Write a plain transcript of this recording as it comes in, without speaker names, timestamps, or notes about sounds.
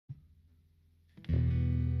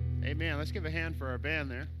Amen. Let's give a hand for our band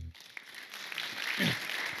there.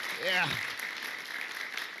 Yeah.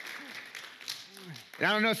 And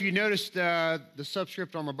I don't know if you noticed the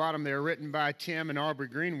subscript on the bottom there, written by Tim and Aubrey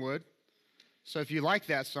Greenwood. So if you like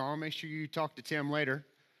that song, make sure you talk to Tim later.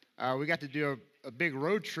 We got to do a big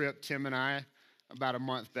road trip, Tim and I, about a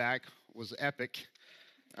month back. It was epic.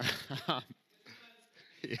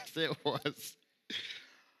 Yes, it was.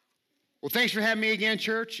 Well, thanks for having me again,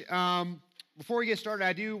 church. Before we get started,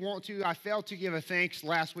 I failed to give a thanks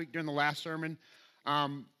last week during the last sermon.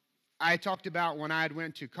 I talked about when I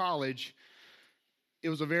went to college. It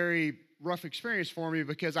was a very rough experience for me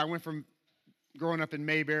because I went from growing up in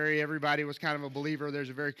Mayberry, everybody was kind of a believer. There's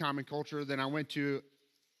a very common culture. Then I went to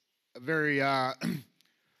a very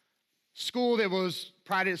school that was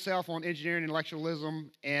prided itself on engineering and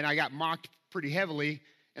intellectualism, and I got mocked pretty heavily.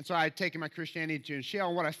 And so I had taken my Christianity to a shell.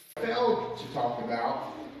 And what I failed to talk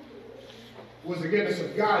about was the goodness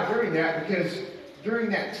of God during that, because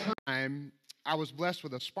during that time, I was blessed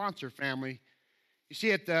with a sponsor family. You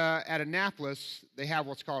see, at Annapolis, they have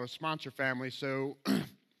what's called a sponsor family. So,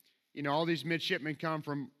 all these midshipmen come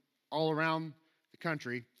from all around the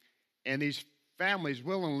country, and these families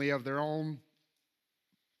willingly of their own,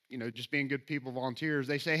 just being good people, volunteers,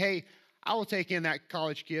 they say, hey, I will take in that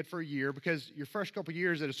college kid for a year because your first couple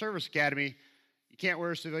years at a service academy, you can't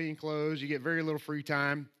wear civilian clothes, you get very little free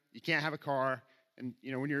time, you can't have a car, and,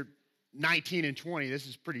 when you're 19 and 20, this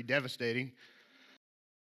is pretty devastating.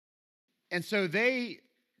 And so they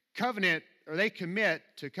commit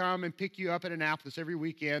to come and pick you up at Annapolis every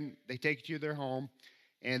weekend. They take you to their home,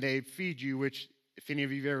 and they feed you, which, if any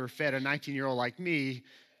of you have ever fed a 19-year-old like me,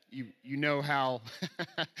 you know how,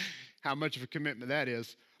 how much of a commitment that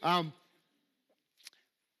is.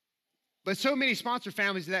 But so many sponsor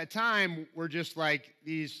families at that time were just like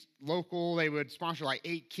these local, they would sponsor like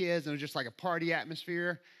 8 kids, and it was just like a party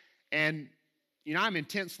atmosphere. And, I'm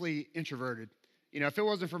intensely introverted. If it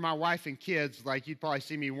wasn't for my wife and kids, like you'd probably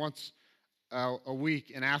see me once a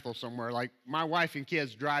week in Athol somewhere. Like my wife and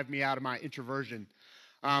kids drive me out of my introversion.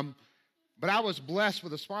 But I was blessed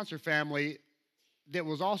with a sponsor family that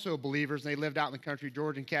was also believers, and they lived out in the country,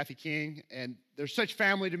 George and Kathy King. And they're such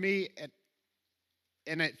family to me.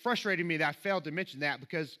 And it frustrated me that I failed to mention that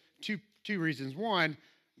because two reasons. One,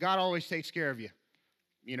 God always takes care of you.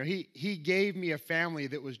 He gave me a family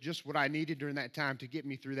that was just what I needed during that time to get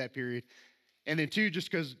me through that period. And then 2,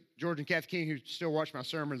 just because George and Kathy King, who still watch my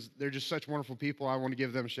sermons, they're just such wonderful people. I want to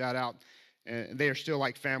give them a shout out. And they are still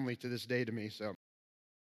like family to this day to me. So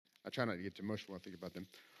I try not to get too emotional when I think about them.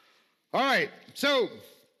 All right. So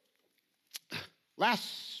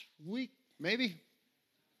last week, maybe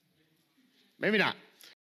not.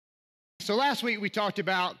 So last week we talked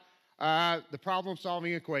about the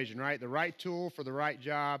problem-solving equation, right? The right tool for the right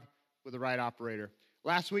job with the right operator.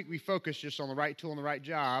 Last week we focused just on the right tool and the right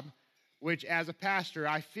job, which as a pastor,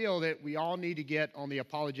 I feel that we all need to get on the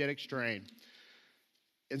apologetics train.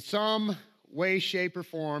 In some way, shape, or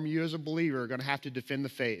form, you as a believer are going to have to defend the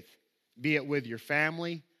faith, be it with your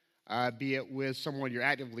family, be it with someone you're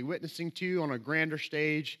actively witnessing to on a grander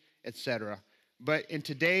stage, etc. But in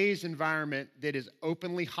today's environment that is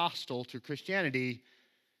openly hostile to Christianity,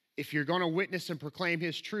 if you're going to witness and proclaim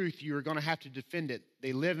His truth, you are going to have to defend it.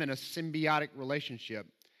 They live in a symbiotic relationship.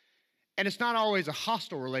 And it's not always a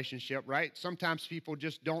hostile relationship, right? Sometimes people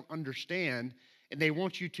just don't understand, and they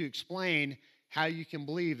want you to explain how you can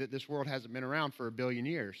believe that this world hasn't been around for 1 billion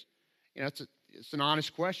years. It's an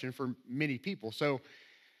honest question for many people. So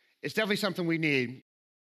it's definitely something we need.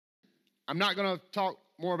 I'm not going to talk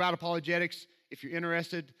more about apologetics. If you're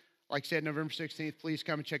interested, like I said, November 16th, please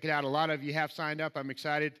come and check it out. A lot of you have signed up. I'm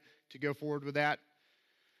excited to go forward with that.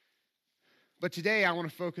 But today I want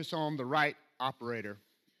to focus on the right operator.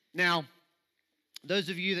 Now, those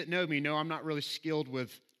of you that know me know I'm not really skilled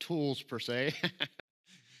with tools per se.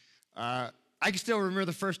 I can still remember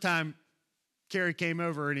the first time Kerry came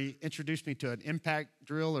over and he introduced me to an impact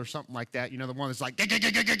drill or something like that. The one that's like,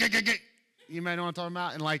 you might know what I'm talking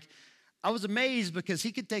about. And I was amazed because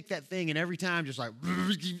he could take that thing and every time just like,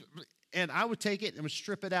 and I would take it and would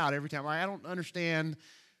strip it out every time. I don't understand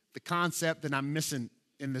the concept that I'm missing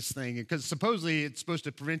in this thing, because supposedly it's supposed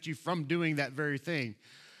to prevent you from doing that very thing.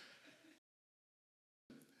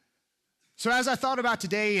 So as I thought about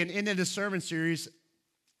today and into this sermon series,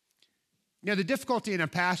 the difficulty in a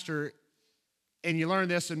pastor, and you learn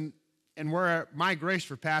this, and where my grace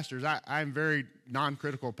for pastors, I'm very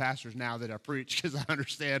non-critical of pastors now that I preach, because I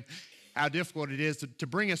understand how difficult it is to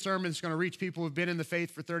bring a sermon that's going to reach people who've been in the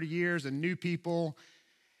faith for 30 years and new people.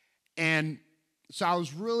 And so I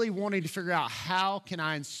was really wanting to figure out, how can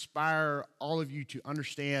I inspire all of you to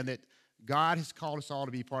understand that God has called us all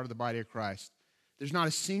to be part of the body of Christ. There's not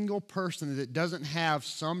a single person that doesn't have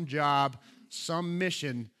some job, some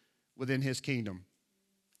mission within his kingdom.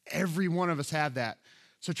 Every one of us have that.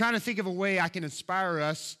 So trying to think of a way I can inspire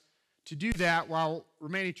us to do that while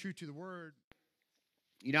remaining true to the word.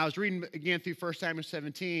 You know, I was reading again through 1 Samuel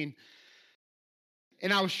 17,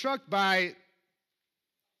 and I was struck by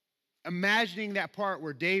imagining that part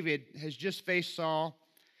where David has just faced Saul.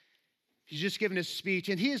 He's just given his speech,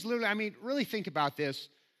 and he is literally, I mean, really think about this.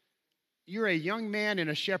 You're a young man in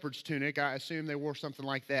a shepherd's tunic. I assume they wore something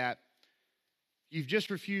like that. You've just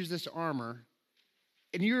refused this armor,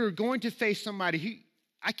 and you're going to face somebody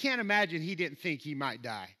I can't imagine he didn't think he might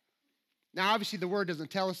die. Now, obviously, the word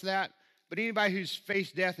doesn't tell us that, but anybody who's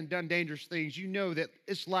faced death and done dangerous things, you know that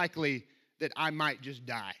it's likely that I might just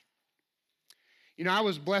die. You know, I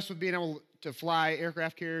was blessed with being able to fly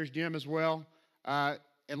aircraft carriers, Jim as well, and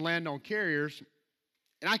land on carriers.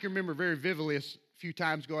 And I can remember very vividly a few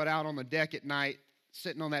times going out on the deck at night,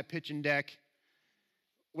 sitting on that pitching deck,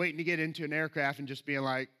 waiting to get into an aircraft and just being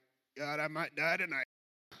like, God, I might die tonight.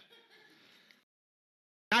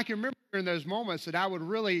 I can remember in those moments that I would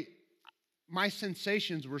really, my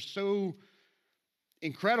sensations were so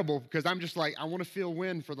incredible because I'm just like, I want to feel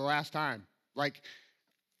wind for the last time. Like,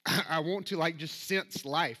 I want to like just sense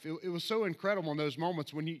life. It was so incredible in those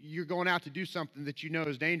moments when you're going out to do something that you know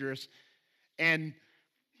is dangerous. And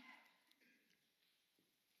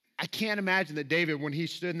I can't imagine that David, when he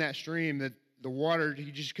stood in that stream, that the water,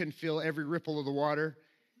 he just couldn't feel every ripple of the water,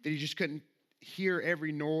 that he just couldn't hear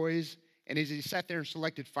every noise. And as he sat there and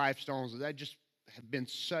selected 5 stones, that just had been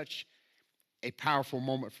such a powerful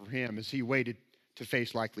moment for him as he waited to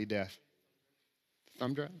face likely death.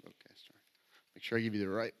 Thumb drive? Okay, sorry. Make sure I give you the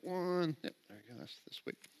right one. Yep, there you go. That's this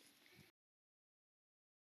week.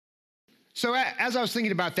 So as I was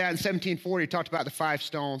thinking about that in 1740, it talked about the 5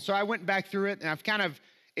 stones. So I went back through it, and I've kind of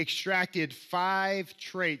extracted 5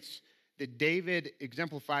 traits that David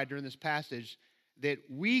exemplified during this passage that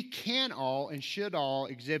we can all and should all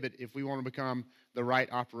exhibit if we want to become the right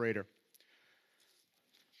operator.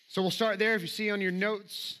 So we'll start there. If you see on your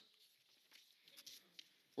notes,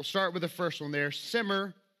 we'll start with the first one there.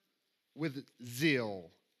 Simmer with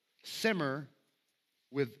zeal. Simmer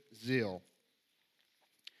with zeal.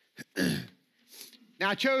 Now,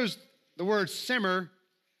 I chose the word simmer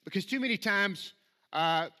because too many times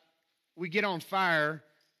we get on fire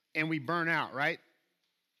and we burn out, right?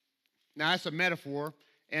 Now, that's a metaphor,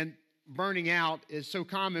 and burning out is so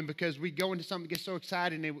common because we go into something, get so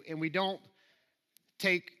excited, and we don't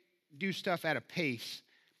do stuff at a pace.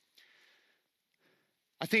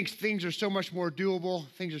 I think things are so much more doable,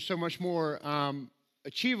 things are so much more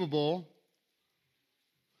achievable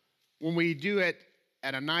when we do it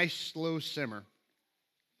at a nice, slow simmer.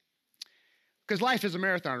 Because life is a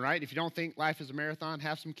marathon, right? If you don't think life is a marathon,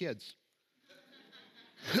 have some kids.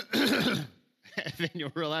 And then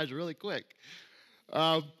you'll realize really quick.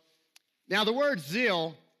 Now, the word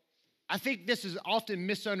zeal, I think this is often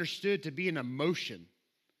misunderstood to be an emotion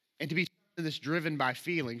and to be something that's driven by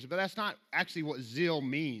feelings, but that's not actually what zeal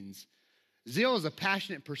means. Zeal is a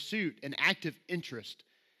passionate pursuit, an active interest.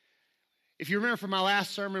 If you remember from my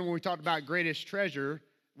last sermon when we talked about greatest treasure,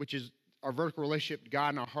 which is our vertical relationship to God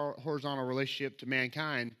and our horizontal relationship to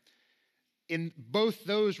mankind, in both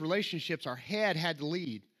those relationships, our head had to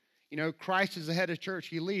lead. You know, Christ is the head of the church.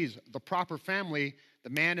 He leads the proper family. The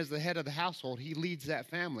man is the head of the household. He leads that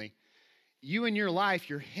family. You in your life,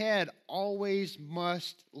 your head always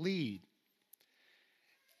must lead.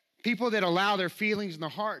 People that allow their feelings and their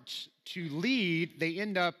hearts to lead, they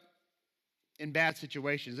end up in bad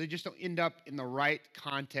situations. They just don't end up in the right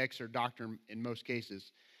context or doctrine in most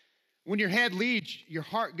cases. When your head leads, your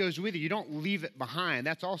heart goes with you. You don't leave it behind.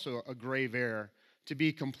 That's also a grave error. To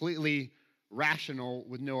be completely rational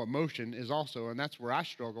with no emotion is also, and that's where I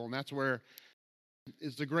struggle, and that's where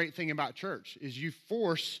is the great thing about church, is you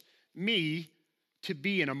force me to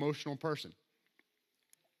be an emotional person.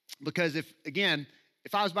 Because if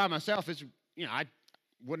I was by myself, I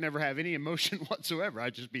would never have any emotion whatsoever.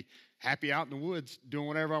 I'd just be happy out in the woods doing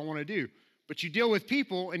whatever I want to do. But you deal with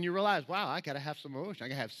people and you realize, wow, I got to have some emotion. I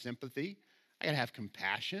got to have sympathy. I got to have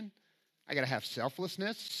compassion. I got to have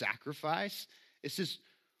selflessness, sacrifice. It's this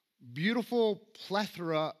beautiful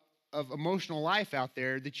plethora of emotional life out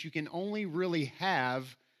there that you can only really have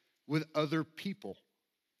with other people,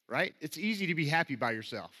 right? It's easy to be happy by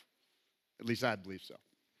yourself. At least I believe so.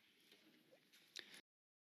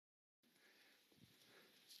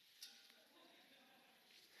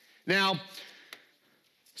 Now,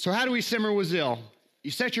 so how do we simmer with zeal?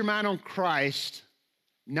 You set your mind on Christ,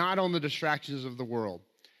 not on the distractions of the world.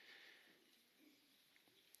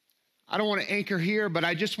 I don't want to anchor here, but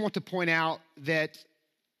I just want to point out that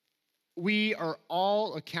we are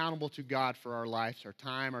all accountable to God for our lives, our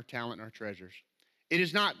time, our talent, and our treasures. It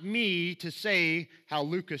is not me to say how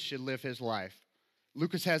Lucas should live his life.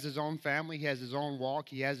 Lucas has his own family, he has his own walk,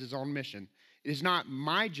 he has his own mission. It is not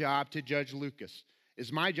my job to judge Lucas.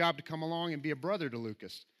 It's my job to come along and be a brother to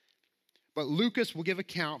Lucas. But Lucas will give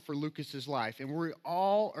account for Lucas's life, and we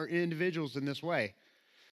all are individuals in this way.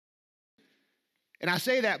 And I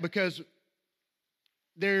say that because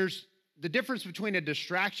there's the difference between a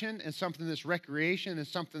distraction and something that's recreation and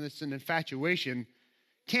something that's an infatuation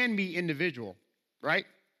can be individual, right?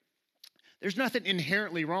 There's nothing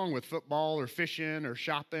inherently wrong with football or fishing or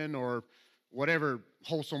shopping or whatever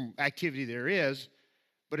wholesome activity there is.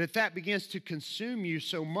 But if that begins to consume you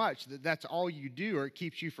so much that that's all you do, or it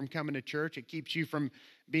keeps you from coming to church, it keeps you from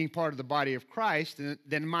being part of the body of Christ, then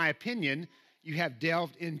in my opinion, you have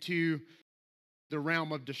delved into the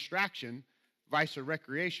realm of distraction, vice or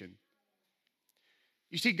recreation.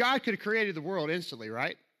 You see, God could have created the world instantly,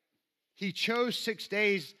 right? He chose 6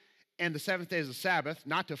 days and the seventh day is the Sabbath,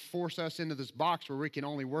 not to force us into this box where we can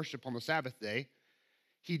only worship on the Sabbath day.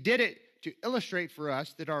 He did it to illustrate for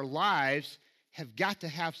us that our lives have got to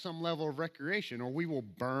have some level of recreation or we will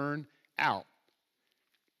burn out.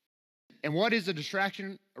 And what is a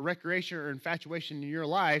distraction, a recreation, or infatuation in your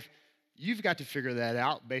life? You've got to figure that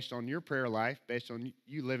out based on your prayer life, based on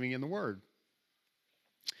you living in the Word.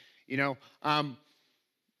 You know,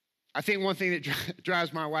 I think one thing that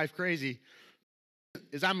drives my wife crazy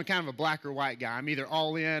is I'm a kind of a black or white guy. I'm either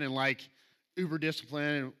all in and like uber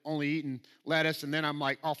disciplined and only eating lettuce, and then I'm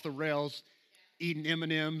like off the rails eating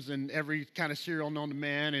M&Ms and every kind of cereal known to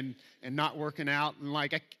man and not working out. And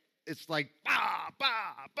like, it's like,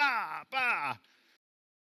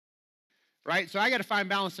 right? So I got to find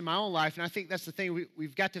balance in my own life. And I think that's the thing.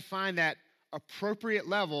 We've got to find that appropriate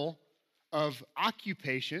level of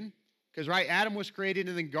occupation. Because, right, Adam was created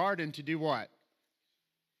in the garden to do what?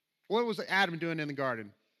 What was Adam doing in the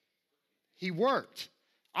garden? He worked.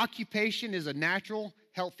 Occupation is a natural,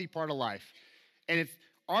 healthy part of life. And if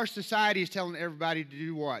our society is telling everybody to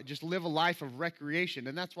do what? Just live a life of recreation.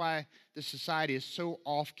 And that's why the society is so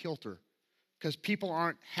off kilter. Because people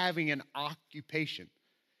aren't having an occupation.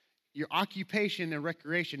 Your occupation and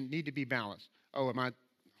recreation need to be balanced. Oh, am I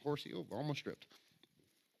horsey? Oh, almost stripped.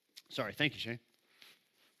 Sorry. Thank you, Shane.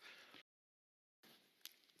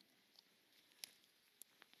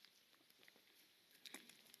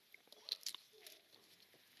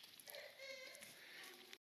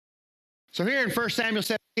 So here in 1 Samuel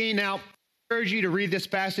 17, now, I encourage you to read this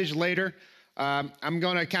passage later. I'm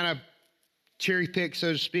going to kind of cherry pick,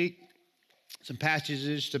 so to speak, some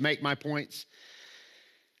passages to make my points.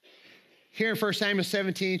 Here in 1 Samuel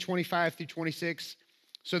 17, 25 through 26.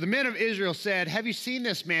 So the men of Israel said, "Have you seen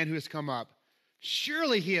this man who has come up?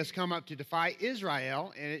 Surely he has come up to defy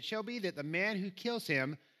Israel, and it shall be that the man who kills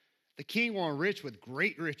him, the king will enrich with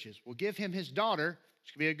great riches, will give him his daughter,"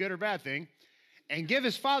 which could be a good or bad thing, "and give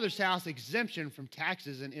his father's house exemption from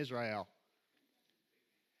taxes in Israel."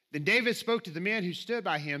 Then David spoke to the men who stood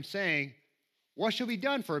by him, saying, "What shall be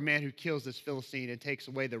done for a man who kills this Philistine and takes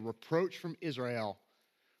away the reproach from Israel?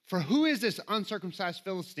 For who is this uncircumcised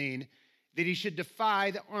Philistine that he should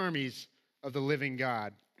defy the armies of the living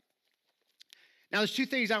God?" Now, there's two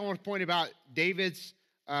things I want to point about David's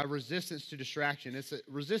resistance to distraction. It's a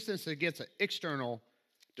resistance against an external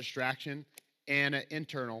distraction and an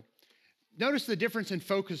internal. Notice the difference in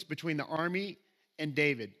focus between the army and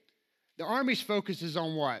David. The army's focus is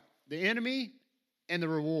on what? The enemy and the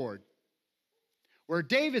reward. Where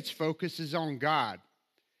David's focus is on God.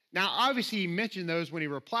 Now, obviously, he mentioned those when he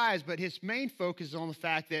replies, but his main focus is on the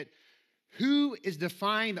fact that who is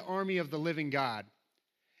defying the army of the living God?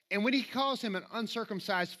 And when he calls him an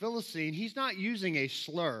uncircumcised Philistine, he's not using a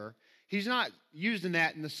slur. He's not using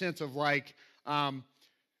that in the sense of like,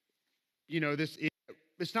 this.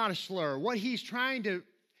 It's not a slur. What he's trying to,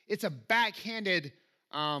 it's a backhanded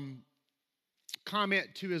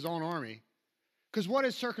comment to his own army. Because what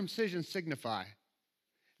does circumcision signify?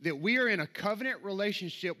 That we are in a covenant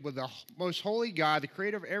relationship with the most holy God, the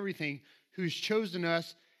creator of everything, who's chosen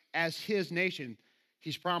us as his nation.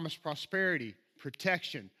 He's promised prosperity,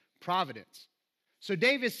 protection, providence. So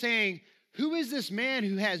David's saying, who is this man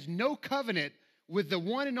who has no covenant with the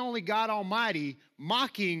one and only God Almighty,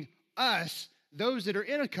 mocking us, those that are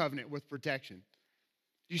in a covenant with protection?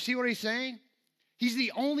 Do you see what he's saying? He's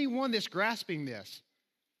the only one that's grasping this.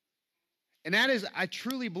 And that is, I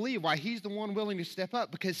truly believe, why he's the one willing to step up,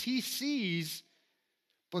 because he sees,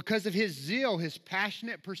 because of his zeal, his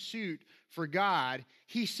passionate pursuit for God,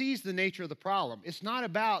 he sees the nature of the problem. It's not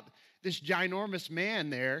about this ginormous man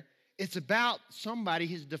there. It's about somebody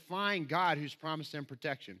who's defying God who's promised them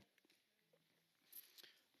protection.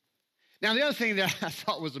 Now, the other thing that I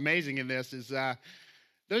thought was amazing in this is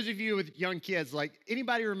those of you with young kids, like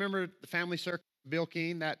anybody remember the Family Circus, Bill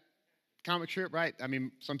Keane, that comic strip, right? I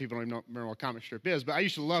mean, some people don't even remember what comic strip is, but I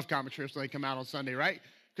used to love comic strips when they come out on Sunday, right?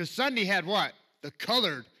 Because Sunday had what? The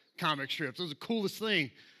colored comic strips. It was the coolest thing.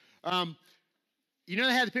 You know,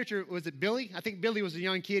 they had the picture, was it Billy? I think Billy was a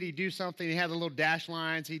young kid. He'd do something. He had the little dash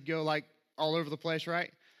lines. He'd go like all over the place,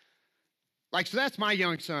 right? Like, so that's my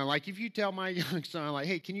young son. Like, if you tell my young son, like,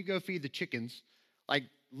 hey, can you go feed the chickens? Like,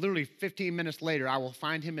 literally 15 minutes later, I will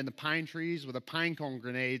find him in the pine trees with a pine cone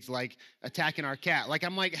grenades, like, attacking our cat. Like,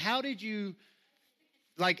 I'm like, how did you,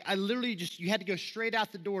 like, I literally just, you had to go straight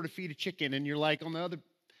out the door to feed a chicken, and you're, like, on the other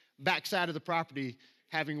backside of the property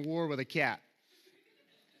having war with a cat.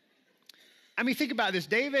 I mean, think about this.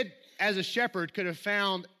 David, as a shepherd, could have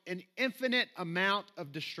found an infinite amount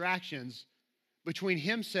of distractions between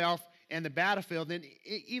himself and the battlefield. And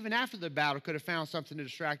even after the battle, could have found something to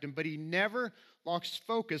distract him. But he never lost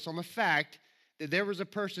focus on the fact that there was a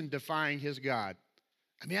person defying his God.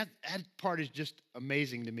 I mean, that part is just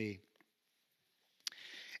amazing to me.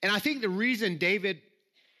 And I think the reason David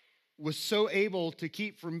was so able to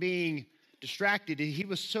keep from being distracted is he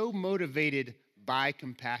was so motivated by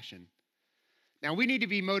compassion. Now, we need to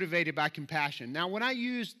be motivated by compassion. Now, when I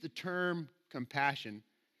use the term compassion,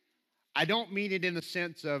 I don't mean it in the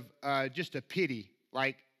sense of just a pity,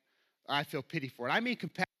 like I feel pity for it. I mean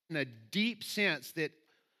compassion in a deep sense that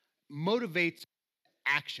motivates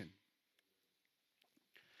action.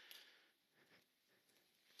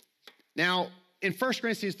 Now, in 1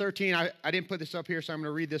 Corinthians 13, I didn't put this up here, so I'm going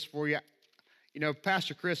to read this for you. You know,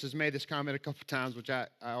 Pastor Chris has made this comment a couple times, which I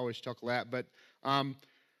always chuckle at, but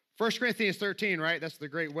 1 Corinthians 13, right? That's the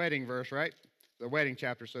great wedding verse, right? The wedding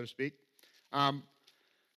chapter, so to speak.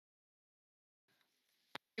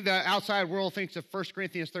 The outside world thinks of 1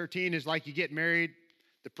 Corinthians 13 is like you get married.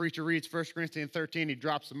 The preacher reads 1 Corinthians 13, he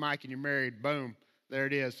drops the mic, and you're married. Boom, there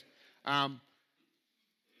it is.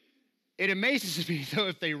 It amazes me, though,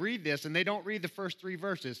 if they read this and they don't read the first 3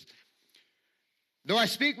 verses. Though I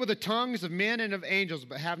speak with the tongues of men and of angels,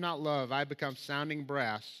 but have not love, I become sounding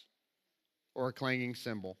brass or a clanging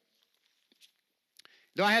cymbal.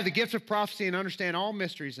 Though I have the gift of prophecy and understand all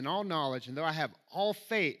mysteries and all knowledge, and though I have all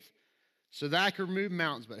faith, so that I can remove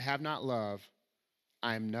mountains, but have not love,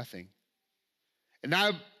 I am nothing. And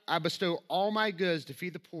I bestow all my goods to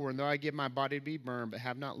feed the poor, and though I give my body to be burned, but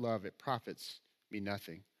have not love, it profits me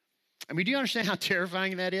nothing. I mean, do you understand how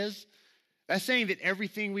terrifying that is? That's saying that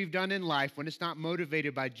everything we've done in life, when it's not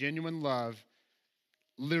motivated by genuine love,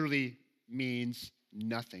 literally means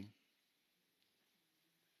nothing.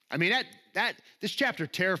 I mean, this chapter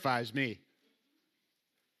terrifies me.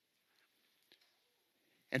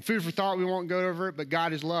 And food for thought, we won't go over it, but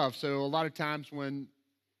God is love. So a lot of times when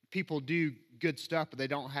people do good stuff, but they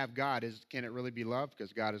don't have God, can it really be love?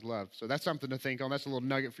 Because God is love. So that's something to think on. That's a little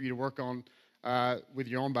nugget for you to work on with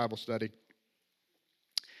your own Bible study.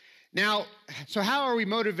 Now, so how are we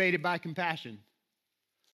motivated by compassion?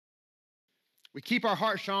 We keep our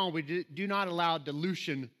heart strong. We do not allow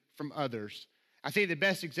dilution from others. I think the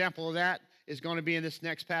best example of that is going to be in this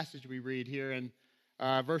next passage we read here in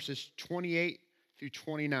verses 28 through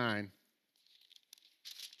 29.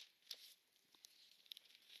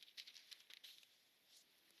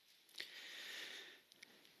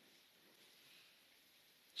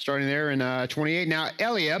 Starting there in 28. Now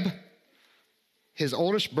Eliab, his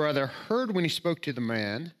oldest brother, heard when he spoke to the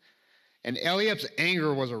man, and Eliab's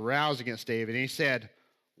anger was aroused against David. And he said,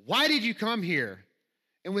 "Why did you come here?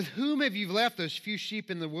 And with whom have you left those few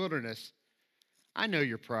sheep in the wilderness? I know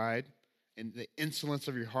your pride and the insolence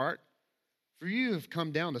of your heart, for you have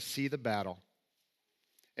come down to see the battle."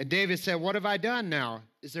 And David said, "What have I done now?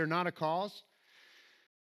 Is there not a cause?"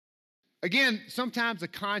 Again, sometimes the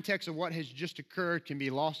context of what has just occurred can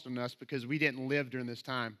be lost on us because we didn't live during this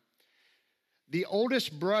time. The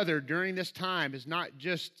oldest brother during this time is not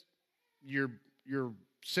just your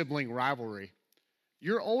sibling rivalry.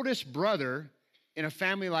 Your oldest brother in a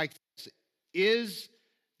family like this is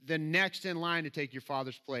the next in line to take your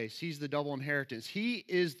father's place. He's the double inheritance. He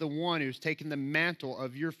is the one who's taken the mantle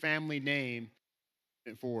of your family name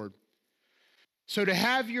forward. So to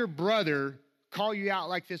have your brother call you out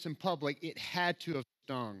like this in public, it had to have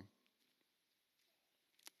stung.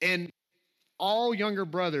 And all younger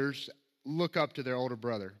brothers look up to their older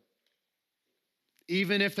brother.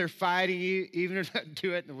 Even if they're fighting you, even if they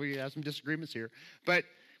do it, and we have some disagreements here. But,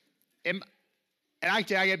 and I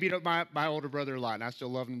got beat up by my older brother a lot, and I still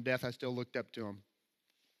love him to death. I still looked up to him.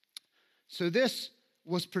 So this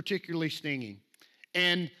was particularly stinging.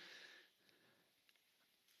 And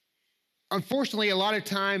Unfortunately, a lot of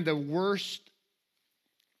time, the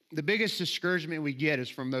biggest discouragement we get is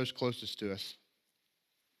from those closest to us.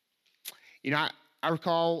 You know, I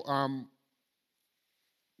recall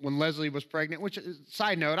when Leslie was pregnant, which,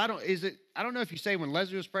 side note, I don't know if you say when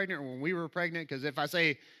Leslie was pregnant or when we were pregnant, because if I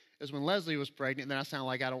say it's when Leslie was pregnant, then I sound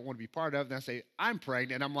like I don't want to be part of it. Then I say I'm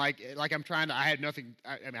pregnant, I'm like I'm trying to, I had nothing,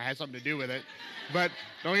 I mean, I had something to do with it, but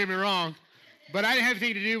don't get me wrong. But I didn't have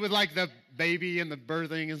anything to do with like the baby and the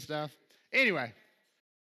birthing and stuff. Anyway.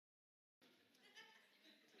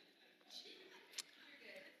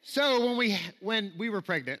 So when we were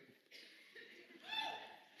pregnant,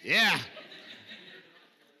 yeah.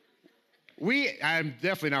 I'm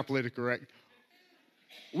definitely not politically correct.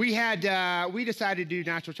 We decided to do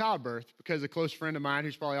natural childbirth because a close friend of mine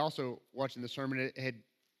who's probably also watching the sermon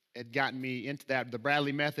had gotten me into that, the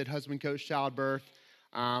Bradley method, husband coach childbirth.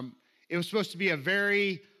 It was supposed to be a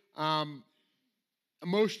very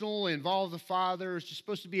emotional, involve the father. It's just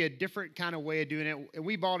supposed to be a different kind of way of doing it. And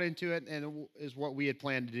we bought into it, and it is what we had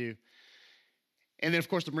planned to do. And then, of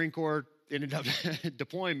course, the Marine Corps ended up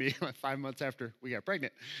deploying me 5 months after we got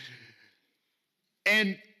pregnant.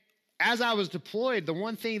 And as I was deployed, the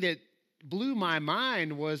one thing that blew my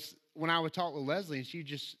mind was when I would talk with Leslie, and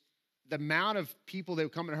the amount of people that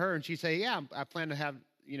would come to her, and she'd say, yeah, I plan to have,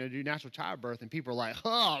 do natural childbirth. And people are like,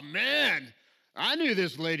 oh, man, I knew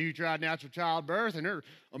this lady who tried natural childbirth, and her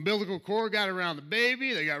umbilical cord got around the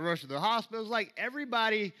baby. They got rushed to the hospital. It was like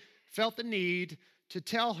everybody felt the need to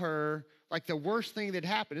tell her, like, the worst thing that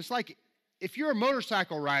happened. It's like if you're a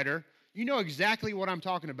motorcycle rider, you know exactly what I'm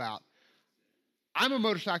talking about. I'm a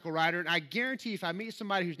motorcycle rider, and I guarantee if I meet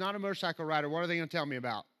somebody who's not a motorcycle rider, what are they going to tell me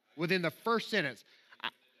about? Within the first sentence,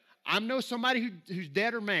 I know somebody who's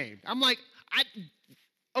dead or maimed. I'm like,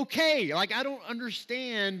 okay, like I don't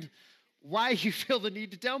understand why you feel the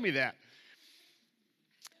need to tell me that.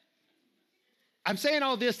 I'm saying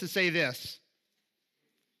all this to say this.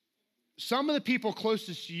 Some of the people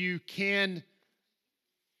closest to you can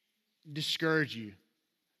discourage you,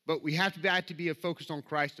 but we have to be focused on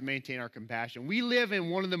Christ to maintain our compassion. We live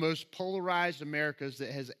in one of the most polarized Americas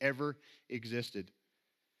that has ever existed.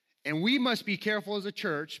 And we must be careful as a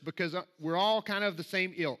church because we're all kind of the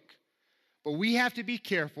same ilk. But we have to be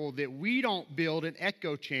careful that we don't build an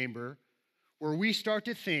echo chamber where we start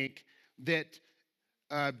to think that,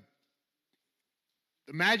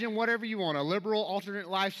 imagine whatever you want, a liberal alternate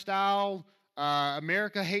lifestyle,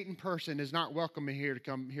 America-hating person is not welcome here to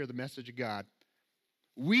come hear the message of God.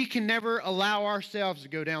 We can never allow ourselves to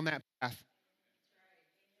go down that path.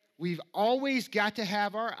 We've always got to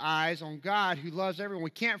have our eyes on God who loves everyone.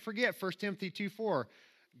 We can't forget 1 Timothy 2:4.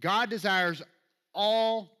 God desires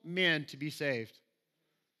all men to be saved.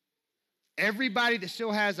 Everybody that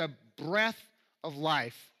still has a breath of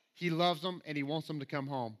life, he loves them and he wants them to come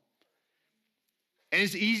home. And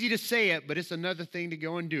it's easy to say it, but it's another thing to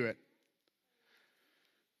go and do it.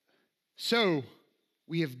 So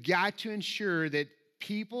we have got to ensure that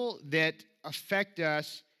people that affect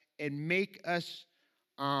us and make us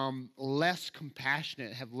less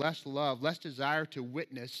compassionate, have less love, less desire to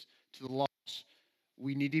witness to the lost,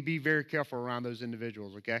 we need to be very careful around those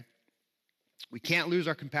individuals, okay? We can't lose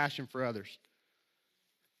our compassion for others.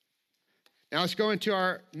 Now let's go into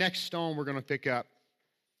our next stone we're going to pick up.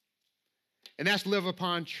 And that's live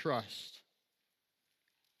upon trust.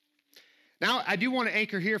 Now, I do want to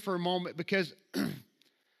anchor here for a moment because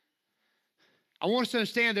I want us to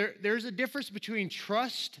understand there's a difference between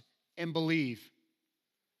trust and believe.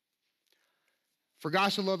 For God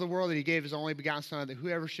so loved the world that he gave his only begotten Son, that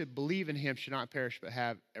whoever should believe in him should not perish but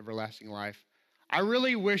have everlasting life. I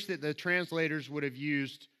really wish that the translators would have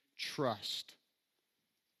used trust.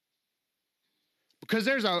 Because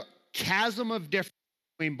there's a chasm of difference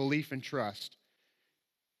between belief and trust.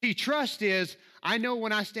 See, trust is, I know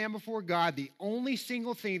when I stand before God, the only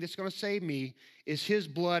single thing that's going to save me is his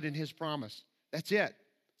blood and his promise. That's it.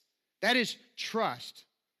 That is trust.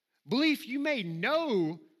 Belief, you may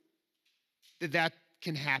know that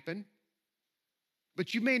can happen,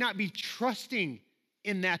 but you may not be trusting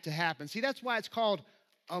in that to happen. See, that's why it's called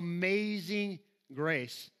amazing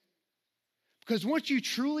grace. Because once you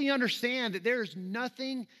truly understand that there's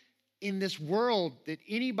nothing in this world that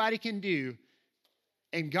anybody can do,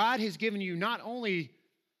 and God has given you not only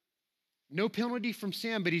no penalty from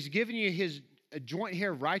sin, but he's given you his joint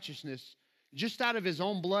hair of righteousness just out of his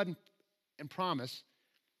own blood and promise,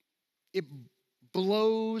 it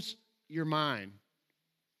blows your mind.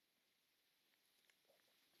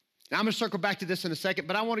 Now, I'm going to circle back to this in a second,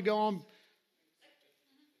 but I want to go on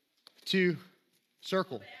to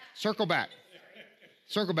circle back. Circle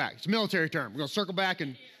back. It's a military term. We're going to circle back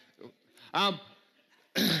and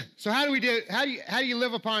So how do you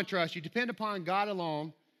live upon trust? You depend upon God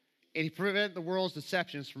alone, and you prevent the world's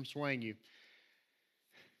deceptions from swaying you.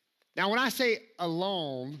 Now, when I say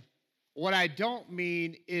alone, what I don't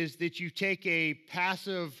mean is that you take a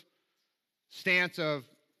passive stance of,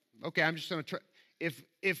 okay, I'm just going to trust.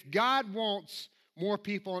 If God wants more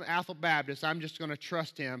people in Athol Baptist, I'm just going to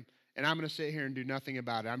trust him, and I'm going to sit here and do nothing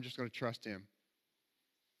about it. I'm just going to trust him.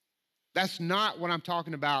 That's not what I'm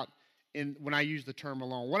talking about when I use the term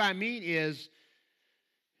alone. What I mean is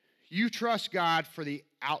you trust God for the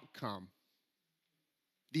outcome.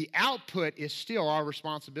 The output is still our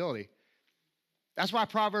responsibility. That's why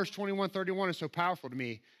Proverbs 21:31 is so powerful to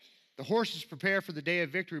me. The horse is prepared for the day of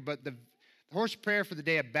victory, but the horse is prepared for the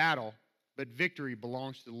day of battle, but victory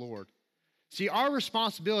belongs to the Lord. See, our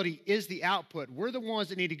responsibility is the output. We're the ones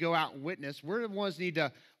that need to go out and witness. We're the ones that need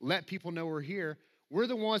to let people know we're here. We're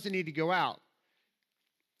the ones that need to go out.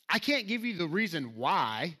 I can't give you the reason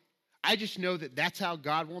why. I just know that that's how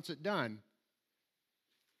God wants it done.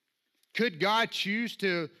 Could God choose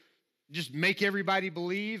to just make everybody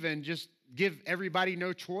believe and just give everybody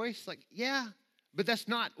no choice? Like, yeah, but that's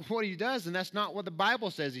not what he does, and that's not what the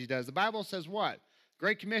Bible says he does. The Bible says what?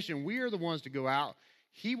 Great Commission, we are the ones to go out.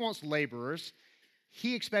 He wants laborers.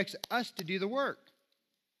 He expects us to do the work.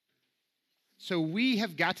 So we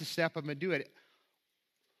have got to step up and do it.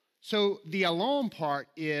 So the alone part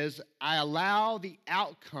is I allow the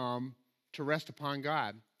outcome to rest upon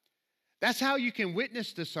God. That's how you can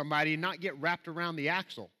witness to somebody and not get wrapped around the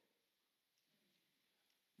axle.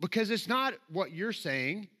 Because it's not what you're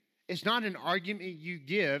saying. It's not an argument you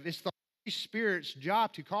give. It's the Holy Spirit's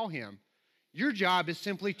job to call him. Your job is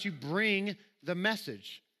simply to bring the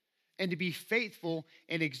message and to be faithful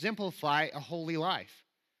and exemplify a holy life.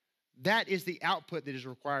 That is the output that is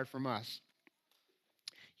required from us.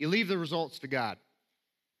 You leave the results to God.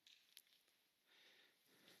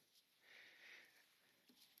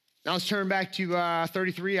 Now let's turn back to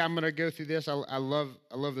 33. I'm going to go through this. I love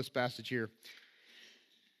this passage here.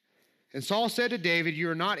 And Saul said to David, you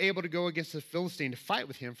are not able to go against the Philistine to fight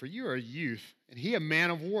with him, for you are a youth, and he a man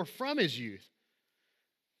of war from his youth.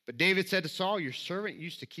 But David said to Saul, your servant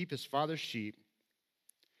used to keep his father's sheep.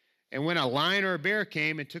 And when a lion or a bear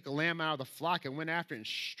came and took a lamb out of the flock and went after it and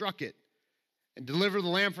struck it and delivered the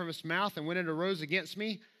lamb from its mouth, and when it arose against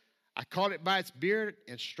me, I caught it by its beard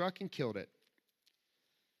and struck and killed it.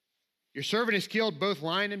 Your servant has killed both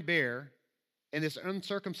lion and bear, and this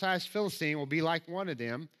uncircumcised Philistine will be like one of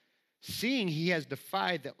them, seeing he has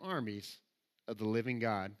defied the armies of the living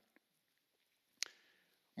God.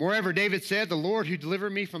 Moreover, David said, the Lord who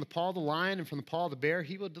delivered me from the paw of the lion and from the paw of the bear,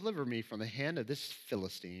 he will deliver me from the hand of this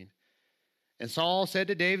Philistine. And Saul said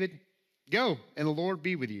to David, go, and the Lord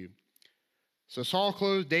be with you. So Saul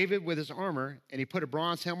clothed David with his armor, and he put a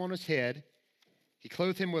bronze helmet on his head. He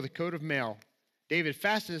clothed him with a coat of mail. David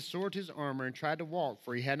fastened his sword to his armor and tried to walk,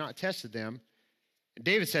 for he had not tested them. And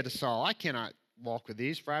David said to Saul, I cannot walk with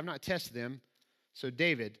these, for I have not tested them. So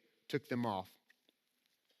David took them off.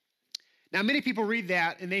 Now, many people read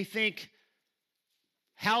that and they think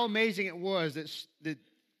how amazing it was that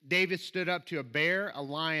David stood up to a bear, a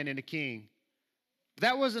lion, and a king. But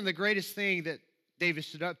that wasn't the greatest thing that David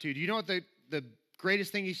stood up to. Do you know what the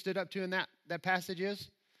greatest thing he stood up to in that passage is?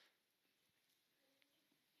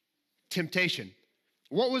 Temptation.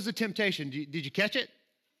 What was the temptation? Did you catch it?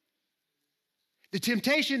 The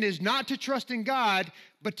temptation is not to trust in God,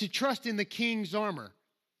 but to trust in the king's armor.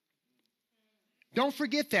 Don't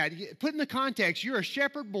forget that. Put in the context, you're a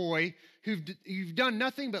shepherd boy you've done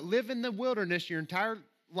nothing but live in the wilderness your entire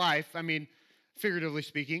life. I mean, figuratively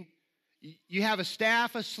speaking. You have a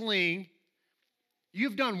staff, a sling.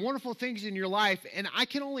 You've done wonderful things in your life, and I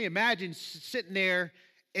can only imagine sitting there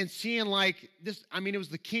and seeing like this. I mean, it was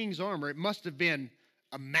the king's armor. It must have been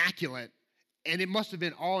immaculate, and it must have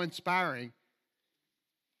been awe-inspiring.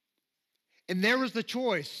 And there was the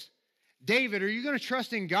choice. David, are you going to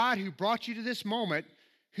trust in God who brought you to this moment,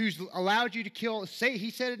 who's allowed you to kill?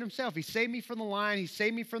 He said it himself. He saved me from the lion. He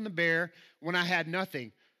saved me from the bear when I had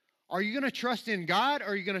nothing. Are you going to trust in God, or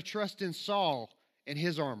are you going to trust in Saul and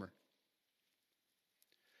his armor?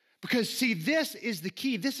 Because, see, this is the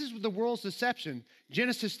key. This is the world's deception.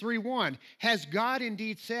 Genesis 3:1. Has God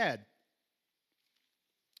indeed said?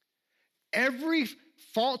 Every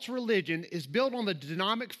false religion is built on the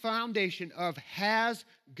dynamic foundation of has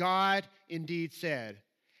God indeed said?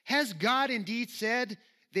 Has God indeed said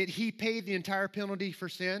that he paid the entire penalty for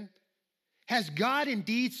sin? Has God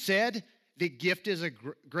indeed said that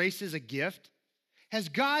grace is a gift? Has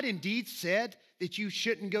God indeed said that you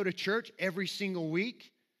shouldn't go to church every single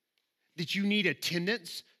week? That you need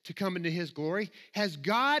attendance to come into his glory? Has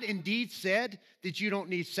God indeed said that you don't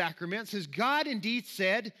need sacraments? Has God indeed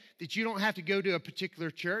said that you don't have to go to a particular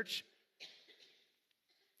church?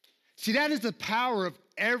 See, that is the power of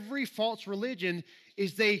every false religion,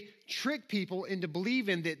 is they trick people into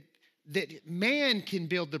believing that man can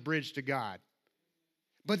build the bridge to God.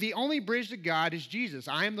 But the only bridge to God is Jesus.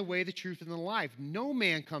 I am the way, the truth, and the life. No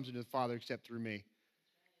man comes into the Father except through me.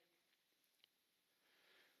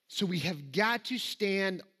 So we have got to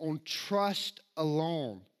stand on trust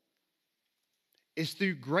alone. It's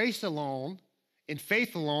through grace alone, in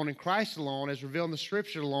faith alone, in Christ alone, as revealed in the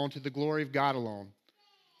Scripture alone, to the glory of God alone.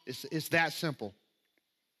 It's that simple.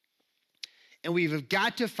 And we've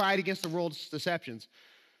got to fight against the world's deceptions.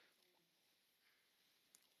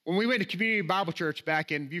 When we went to Community Bible Church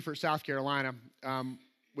back in Beaufort, South Carolina,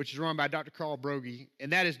 which is run by Dr. Carl Broggie,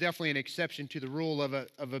 and that is definitely an exception to the rule of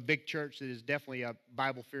a big church that is definitely a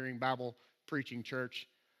Bible-fearing, Bible-preaching church.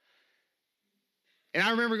 And I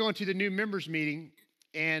remember going to the new members meeting,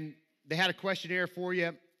 and they had a questionnaire for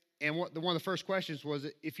you, and one of the first questions was,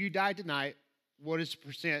 if you died tonight, what is the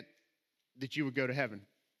percent that you would go to heaven?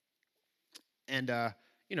 And, the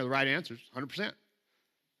right answer is 100%.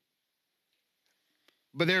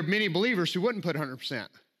 But there are many believers who wouldn't put 100%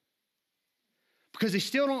 because they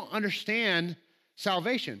still don't understand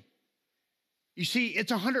salvation. You see,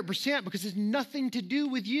 it's 100% because it's nothing to do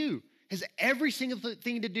with you. It has every single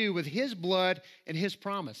thing to do with his blood and his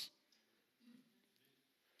promise.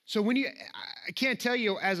 So I can't tell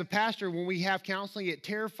you, as a pastor, when we have counseling, it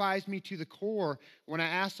terrifies me to the core when I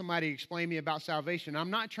ask somebody to explain me about salvation. I'm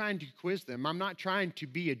not trying to quiz them. I'm not trying to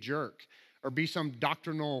be a jerk or be some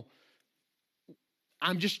doctrinal.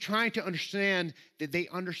 I'm just trying to understand that they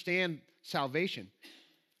understand salvation.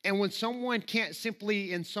 And when someone can't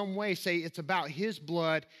simply in some way say it's about his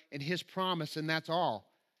blood and his promise and that's all.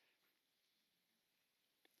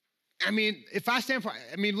 If I stand for,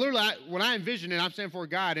 literally, when I envision it, I'm standing for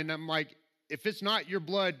God, and I'm like, if it's not your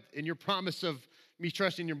blood and your promise of me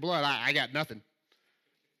trusting your blood, I got nothing.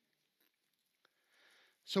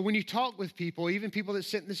 So when you talk with people, even people that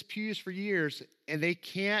sit in this pews for years, and they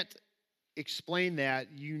can't explain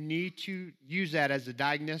that, you need to use that as a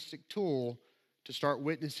diagnostic tool to start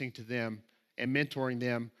witnessing to them and mentoring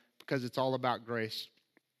them, because it's all about grace.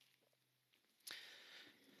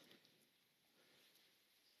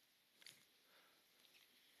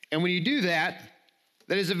 And when you do that,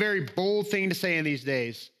 that is a very bold thing to say in these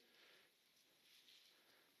days.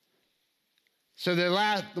 So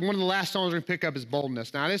one of the last songs we're going to pick up is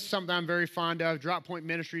boldness. Now, this is something I'm very fond of. Drop Point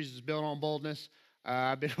Ministries is built on boldness.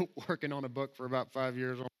 I've been working on a book for about 5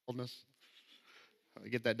 years on boldness. I'll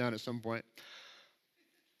get that done at some point.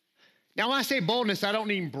 Now, when I say boldness, I don't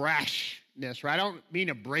mean brashness, right? I don't mean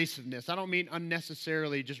abrasiveness. I don't mean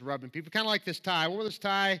unnecessarily just rubbing people. Kind of like this tie. What was this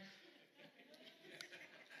tie?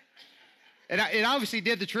 It obviously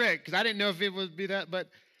did the trick, because I didn't know if it would be that. But,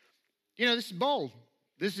 this is bold.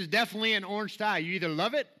 This is definitely an orange tie. You either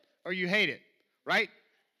love it or you hate it, right?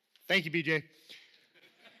 Thank you, BJ.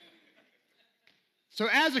 So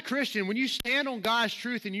as a Christian, when you stand on God's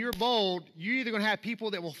truth and you're bold, you're either going to have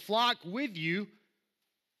people that will flock with you,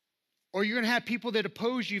 or you're going to have people that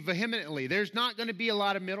oppose you vehemently. There's not going to be a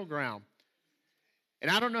lot of middle ground.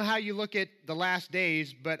 And I don't know how you look at the last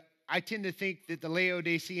days, but I tend to think that the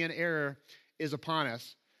Laodicean era is upon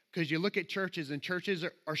us, because you look at churches, and churches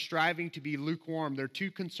are striving to be lukewarm. They're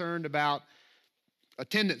too concerned about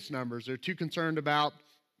attendance numbers. They're too concerned about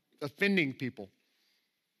offending people.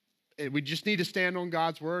 And we just need to stand on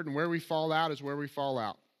God's word, and where we fall out is where we fall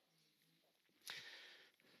out.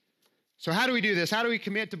 So how do we do this? How do we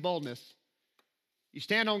commit to boldness? You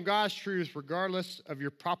stand on God's truth regardless of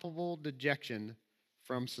your probable dejection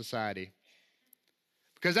from society.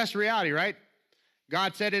 Because that's the reality, right?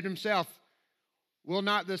 God said it himself. Will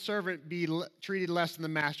not the servant be treated less than the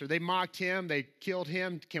master? They mocked him. They killed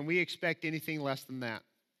him. Can we expect anything less than that?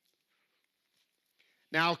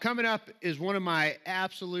 Now, coming up is one of my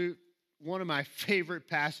favorite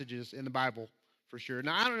passages in the Bible, for sure.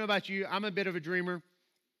 Now, I don't know about you. I'm a bit of a dreamer.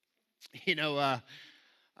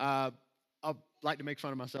 I like to make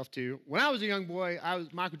fun of myself, too. When I was a young boy,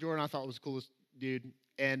 Michael Jordan, I thought was the coolest dude.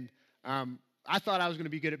 And I thought I was going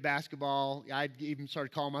to be good at basketball. I even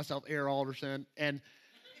started calling myself Air Alderson. And,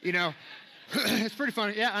 it's pretty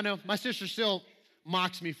funny. Yeah, I know. My sister still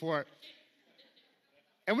mocks me for it.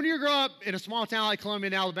 And when you grow up in a small town like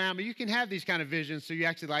Columbia, Alabama, you can have these kind of visions. So you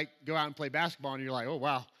actually go out and play basketball, and you're like, oh,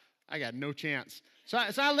 wow, I got no chance. So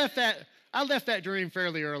I left that dream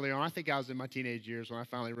fairly early on. I think I was in my teenage years when I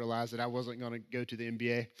finally realized that I wasn't going to go to the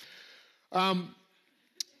NBA.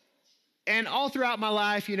 And all throughout my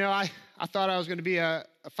life, I thought I was going to be a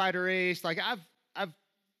a fighter race. Like I've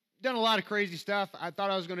done a lot of crazy stuff. I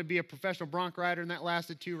thought I was going to be a professional bronc rider, and that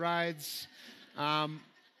lasted 2 rides.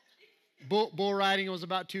 Bull riding was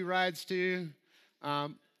about 2 rides too. Yeah,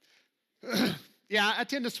 I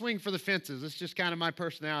tend to swing for the fences. It's just kind of my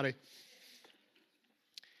personality.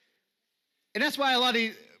 And that's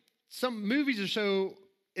why some movies are so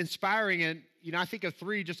inspiring. And, I think of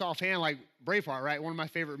 3 just offhand, like Braveheart, right? One of my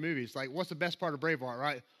favorite movies. Like, what's the best part of Braveheart,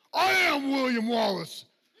 right? I am William Wallace,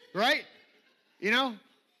 right?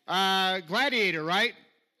 Gladiator, right?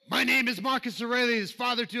 My name is Marcus Aurelius,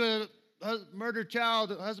 father to a murdered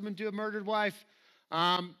child, husband to a murdered wife.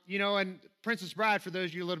 And Princess Bride, for those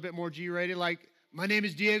of you a little bit more G-rated, like, my name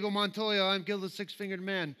is Diego Montoya, I'm Gilda's 6-fingered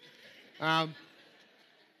man. I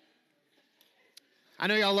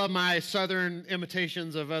know y'all love my southern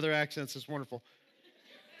imitations of other accents. It's wonderful.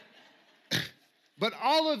 But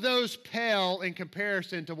all of those pale in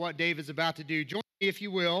comparison to what David's about to do. Join me, if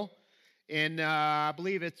you will, in, I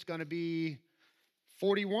believe it's going to be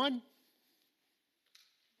 41.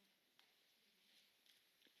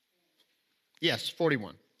 Yes,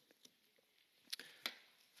 41.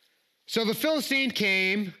 So the Philistine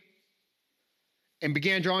came and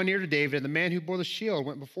began drawing near to David, and the man who bore the shield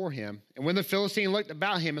went before him. And when the Philistine looked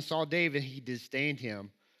about him and saw David, he disdained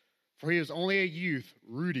him, for he was only a youth,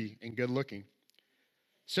 ruddy and good-looking.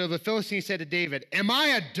 So the Philistine said to David, am I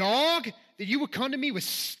a dog that you would come to me with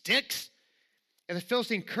sticks? And the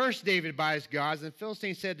Philistine cursed David by his gods. And the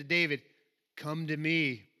Philistine said to David, come to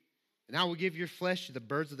me, and I will give your flesh to the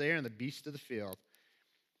birds of the air and the beasts of the field.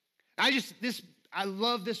 I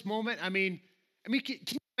love this moment. I mean, can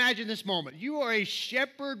you imagine this moment? You are a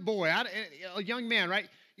shepherd boy, a young man, right?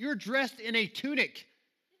 You're dressed in a tunic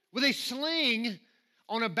with a sling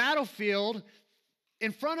on a battlefield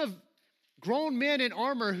in front of grown men in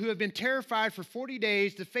armor who have been terrified for 40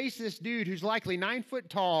 days to face this dude who's likely 9 foot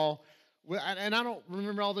tall. And I don't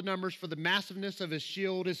remember all the numbers for the massiveness of his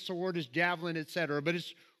shield, his sword, his javelin, etc., but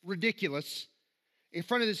it's ridiculous. In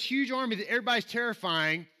front of this huge army that everybody's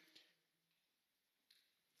terrifying.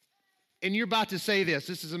 And you're about to say this.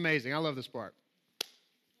 This is amazing. I love this part.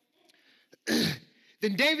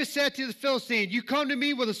 Then David said to the Philistine, you come to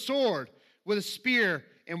me with a sword, with a spear,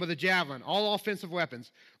 and with a javelin, all offensive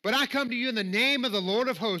weapons. But I come to you in the name of the Lord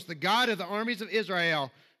of hosts, the God of the armies of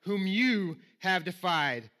Israel, whom you have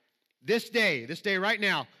defied. This day right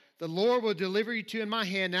now, the Lord will deliver you to in my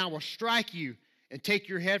hand, and I will strike you and take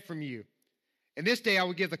your head from you. And this day I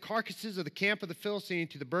will give the carcasses of the camp of the Philistine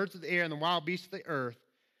to the birds of the air and the wild beasts of the earth,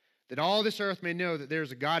 that all this earth may know that there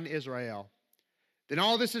is a God in Israel. Then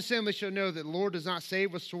all this assembly shall know that the Lord does not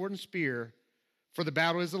save with sword and spear, for the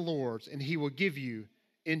battle is the Lord's, and he will give you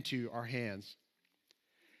into our hands.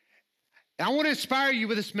 And I want to inspire you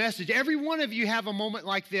with this message. Every one of you have a moment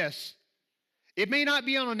like this. It may not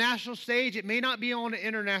be on a national stage. It may not be on an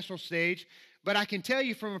international stage. But I can tell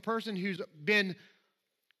you from a person who's been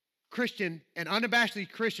Christian and unabashedly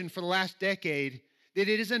Christian for the last decade, that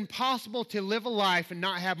it is impossible to live a life and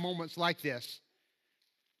not have moments like this.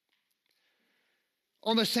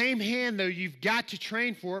 On the same hand, though, you've got to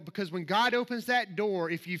train for it, because when God opens that door,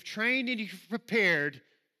 if you've trained and you've prepared,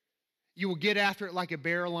 you will get after it like a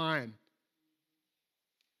bear or lion.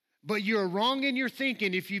 But you're wrong in your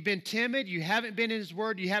thinking if you've been timid, you haven't been in His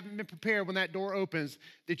Word, you haven't been prepared when that door opens,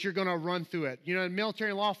 that you're going to run through it. In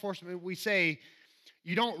military and law enforcement, we say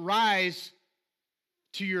you don't rise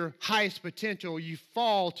to your highest potential, you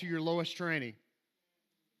fall to your lowest training.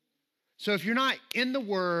 So if you're not in the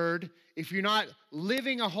Word, if you're not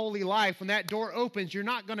living a holy life, when that door opens, you're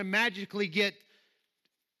not going to magically get,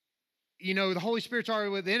 the Holy Spirit's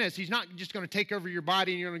already within us. He's not just going to take over your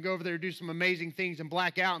body and you're going to go over there and do some amazing things and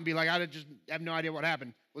black out and be like, I just have no idea what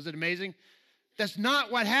happened. Was it amazing? That's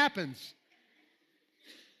not what happens.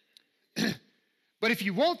 But if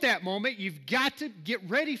you want that moment, you've got to get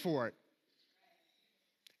ready for it.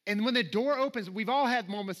 And when the door opens, we've all had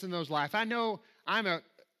moments in those life. I know I'm a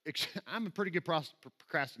pretty good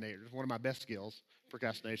procrastinator. It's one of my best skills,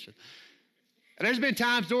 procrastination. And there's been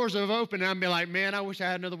times doors have opened and I've been like, man, I wish I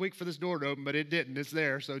had another week for this door to open, but it didn't. It's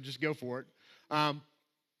there, so just go for it.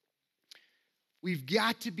 We've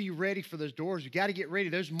got to be ready for those doors. We've got to get ready.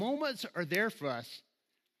 Those moments are there for us.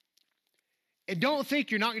 And don't think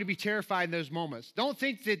you're not going to be terrified in those moments. Don't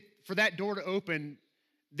think that for that door to open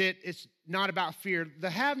that it's not about fear. The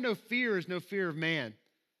have no fear is no fear of man.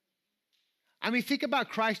 I mean, think about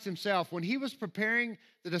Christ himself. When he was preparing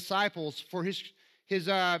the disciples for his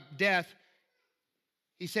death,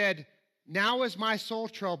 he said, now is my soul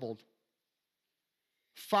troubled.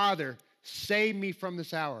 Father, save me from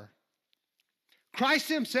this hour. Christ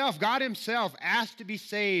himself, God himself, asked to be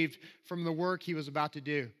saved from the work he was about to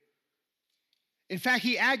do. In fact,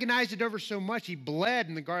 he agonized it over so much, he bled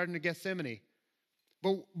in the Garden of Gethsemane.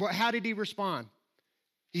 But how did he respond?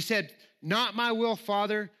 He said, "Not my will,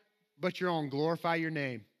 Father, but your own. Glorify your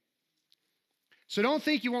name." So don't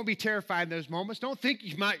think you won't be terrified in those moments. Don't think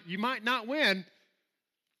you might not win.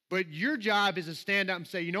 But your job is to stand up and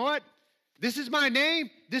say, "You know what? This is my name.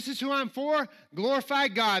 This is who I'm for. Glorify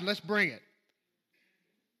God. Let's bring it."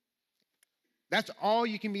 That's all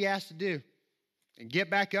you can be asked to do. And get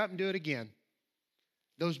back up and do it again.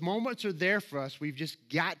 Those moments are there for us. We've just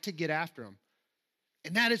got to get after them.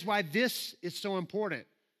 And that is why this is so important.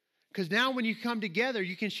 Because now when you come together,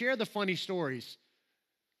 you can share the funny stories.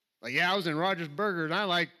 Like, yeah, I was in Rogers Burger, and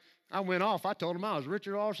I went off. I told them I was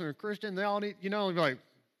Richard Alderson, a Christian. They all need, and be like,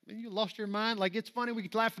 "Man, you lost your mind?" Like, it's funny. We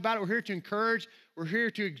can laugh about it. We're here to encourage. We're here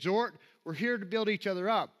to exhort. We're here to build each other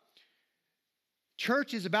up.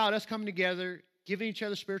 Church is about us coming together, giving each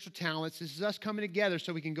other spiritual talents. This is us coming together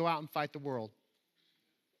so we can go out and fight the world.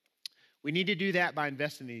 We need to do that by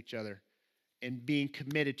investing in each other and being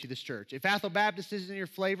committed to this church. If Athol Baptist isn't your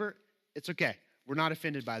flavor, it's okay. We're not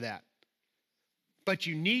offended by that. But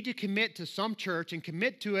you need to commit to some church and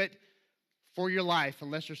commit to it for your life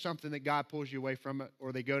unless there's something that God pulls you away from it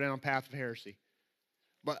or they go down a path of heresy.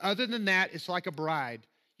 But other than that, it's like a bride.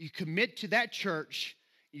 You commit to that church,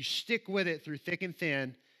 you stick with it through thick and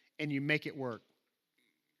thin, and you make it work.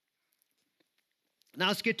 Now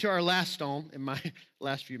let's get to our last stone in my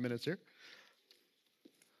last few minutes here.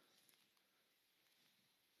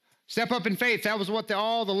 Step up in faith. That was what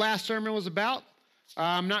all the last sermon was about.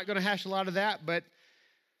 I'm not going to hash a lot of that, but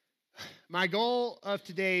my goal of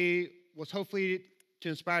today was hopefully to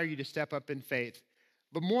inspire you to step up in faith.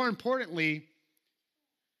 But more importantly,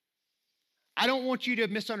 I don't want you to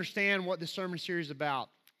misunderstand what this sermon series is about.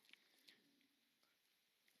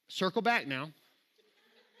 Circle back now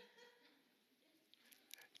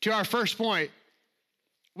to our first point,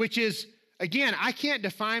 which is, again, I can't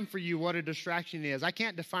define for you what a distraction is. I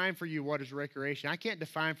can't define for you what is recreation. I can't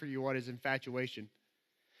define for you what is infatuation.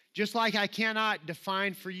 Just like I cannot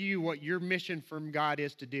define for you what your mission from God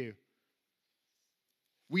is to do.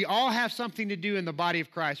 We all have something to do in the body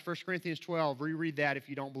of Christ. 1 Corinthians 12, reread that if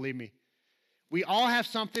you don't believe me. We all have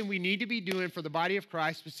something we need to be doing for the body of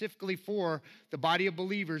Christ, specifically for the body of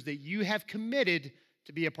believers that you have committed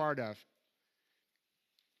to be a part of.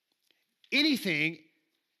 Anything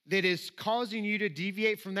that is causing you to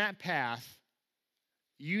deviate from that path,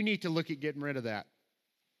 you need to look at getting rid of that.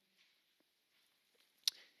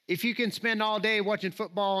 If you can spend all day watching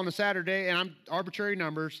football on a Saturday, and I'm arbitrary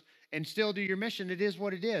numbers, and still do your mission, it is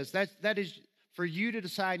what it is. That is for you to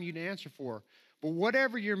decide and you to answer for. But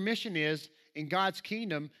whatever your mission is in God's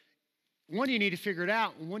kingdom, one, you need to figure it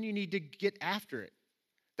out, and one, you need to get after it.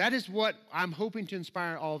 That is what I'm hoping to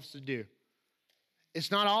inspire all of us to do.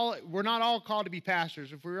 We're not all called to be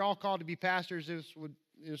pastors. If we were all called to be pastors,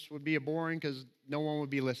 this would be a boring because no one would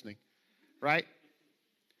be listening, right?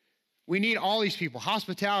 We need all these people,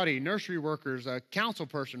 hospitality, nursery workers, a council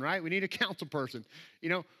person, right? We need a council person.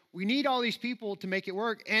 We need all these people to make it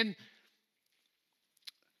work. And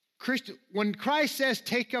when Christ says,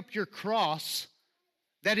 take up your cross,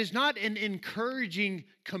 that is not an encouraging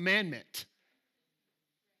commandment.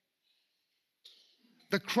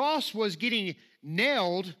 The cross was getting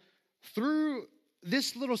nailed through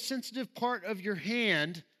this little sensitive part of your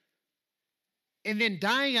hand and then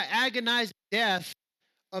dying an agonizing death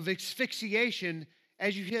of asphyxiation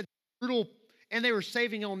as you hit brutal, and they were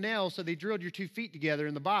saving on nails, so they drilled your 2 feet together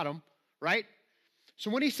in the bottom, right? So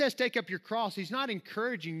when he says take up your cross, he's not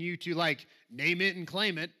encouraging you to name it and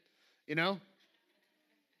claim it,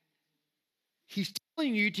 He's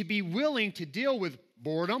telling you to be willing to deal with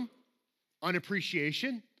boredom,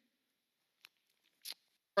 unappreciation,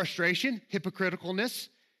 frustration, hypocriticalness.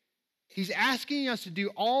 He's asking us to do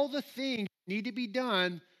all the things that need to be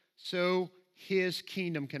done so his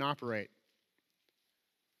kingdom can operate.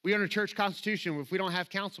 We own a church constitution. If we don't have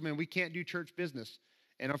councilmen, we can't do church business.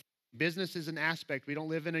 And business is an aspect. We don't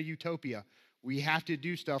live in a utopia. We have to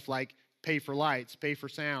do stuff like pay for lights, pay for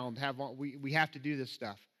sound. We have to do this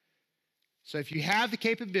stuff. So if you have the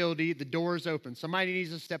capability, the door is open. Somebody needs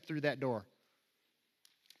to step through that door.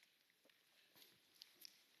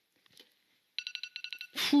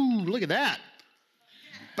 Whew, look at that.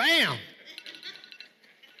 Bam.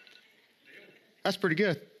 That's pretty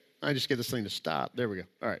good. I just get this thing to stop. There we go.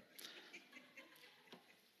 All right.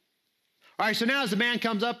 All right, so now as the band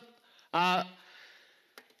comes up, I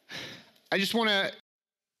just want to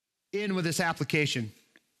end with this application.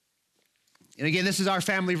 And again, this is our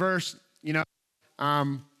family verse.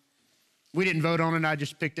 We didn't vote on it, I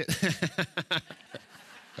just picked it.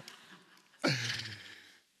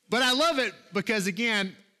 But I love it because,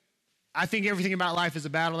 again, I think everything about life is a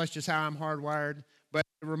battle. That's just how I'm hardwired. But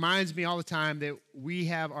it reminds me all the time that we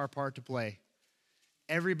have our part to play.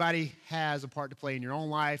 Everybody has a part to play in your own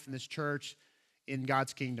life, in this church, in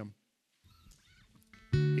God's kingdom.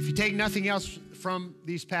 If you take nothing else from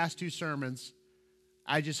these past 2 sermons,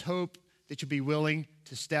 I just hope that you'll be willing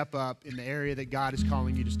to step up in the area that God is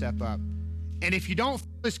calling you to step up. And if you don't feel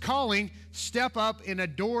this calling, step up in a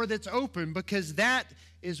door that's open, because that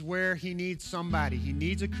is where he needs somebody. He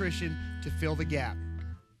needs a Christian to fill the gap.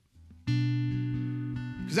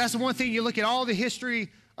 Because that's the one thing, you look at all the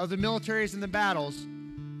history of the militaries and the battles,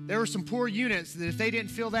 there were some poor units that if they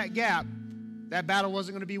didn't fill that gap, that battle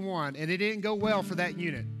wasn't going to be won, and it didn't go well for that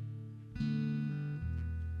unit.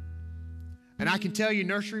 And I can tell you,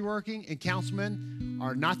 nursery working and councilmen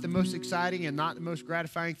are not the most exciting and not the most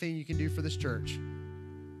gratifying thing you can do for this church.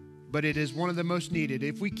 But it is one of the most needed.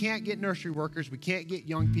 If we can't get nursery workers, we can't get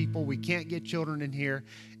young people, we can't get children in here,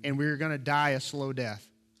 and we're going to die a slow death.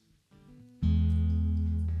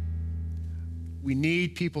 We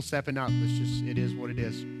need people stepping up. It is what it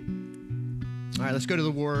is. All right, let's go to the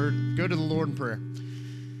Word. Go to the Lord in prayer.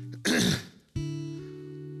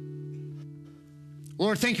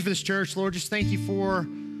 Lord, thank you for this church. Lord, just thank you for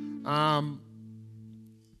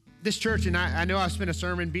this church. And I know I've spent a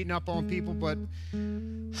sermon beating up on people, but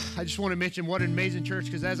I just want to mention what an amazing church,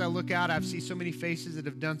 because as I look out, I see so many faces that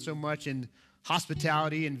have done so much in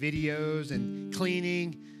hospitality and videos and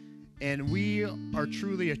cleaning. And we are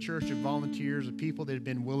truly a church of volunteers, of people that have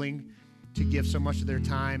been willing to give so much of their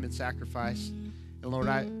time and sacrifice. And Lord,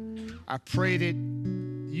 I pray that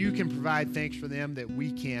you can provide thanks for them that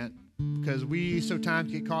we can't, because we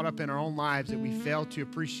sometimes get caught up in our own lives that we fail to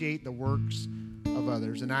appreciate the works of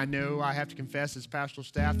others. And I know I have to confess, as pastoral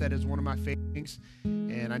staff, that is one of my failings.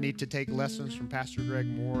 And I need to take lessons from Pastor Greg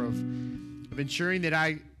Moore of ensuring that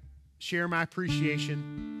I share my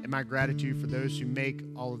appreciation and my gratitude for those who make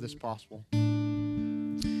all of this possible.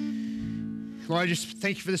 Lord, I just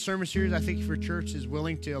thank you for this sermon series. I thank you for a church is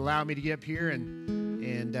willing to allow me to get up here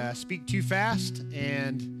and speak too fast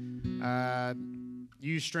and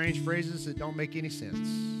use strange phrases that don't make any sense.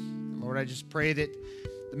 And Lord, I just pray that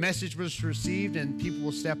the message was received and people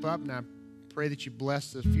will step up, and I pray that you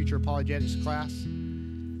bless the future apologetics class.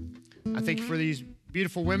 I thank you for these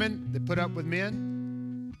beautiful women that put up with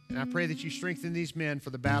men, and I pray that you strengthen these men for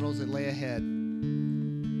the battles that lay ahead.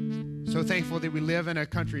 So thankful that we live in a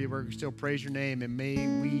country where we still praise your name, and may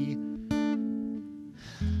we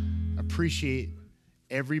appreciate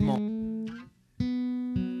every moment.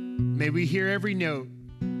 May we hear every note,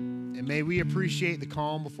 and may we appreciate the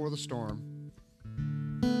calm before the storm.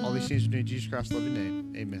 All these things are in Jesus Christ's loving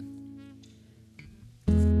name. Amen.